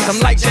sense. I'm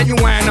like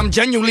genuine, I'm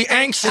genuinely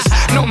anxious.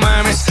 No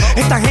mames,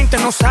 esta gente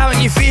no sabe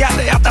ni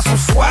fíjate, hasta son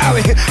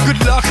suaves.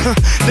 Good luck,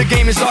 the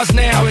game is ours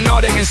now and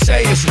all they can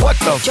say is what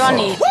the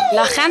Johnny, fuck.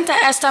 la gente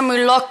está muy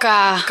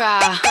loca.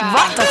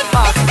 What the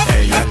fuck?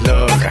 Ella es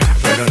loca,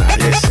 pero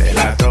nadie se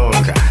la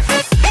toca.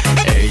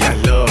 Ella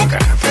es loca,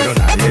 pero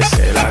nadie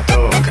se la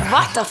toca.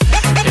 What the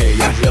fuck?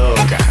 Ella es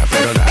loca,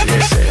 pero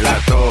nadie se la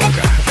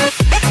toca.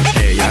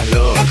 Ella es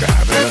loca,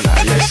 pero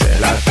nadie se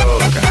la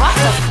toca. What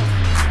the fuck?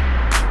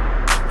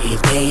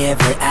 If they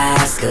ever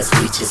ask us,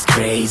 we just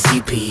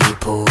crazy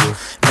people.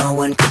 No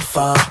one could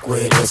fuck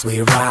with us,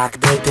 we rock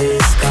the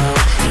disco.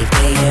 If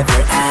they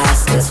ever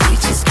ask us, we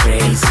just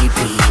crazy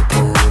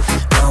people.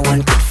 No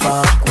one could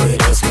fuck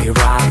with us, we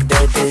rock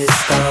the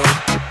disco.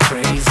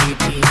 Crazy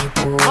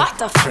people. What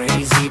the fuck?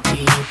 Crazy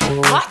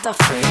people. What the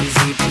fuck?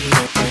 Crazy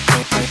people.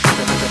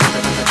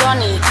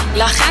 Johnny,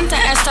 la gente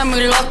está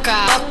muy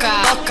loca. What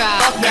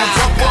the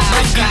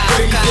fuck?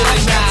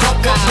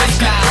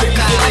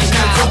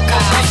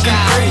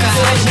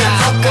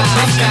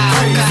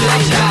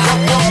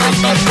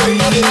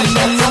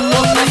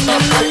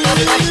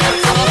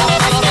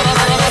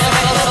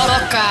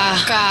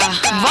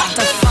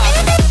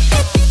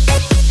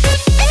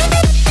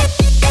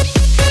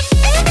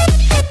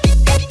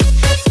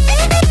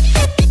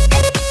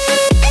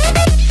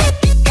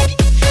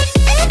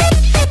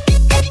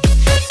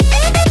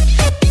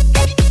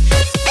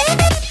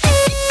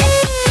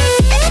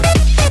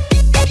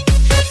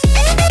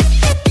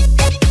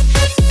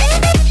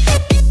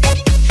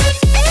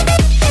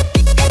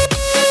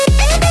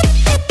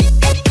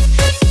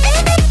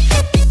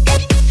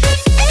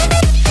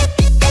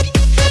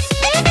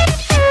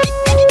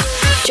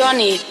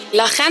 Johnny,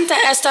 la gente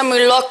está muy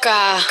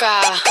loca.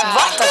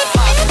 What the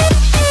fuck?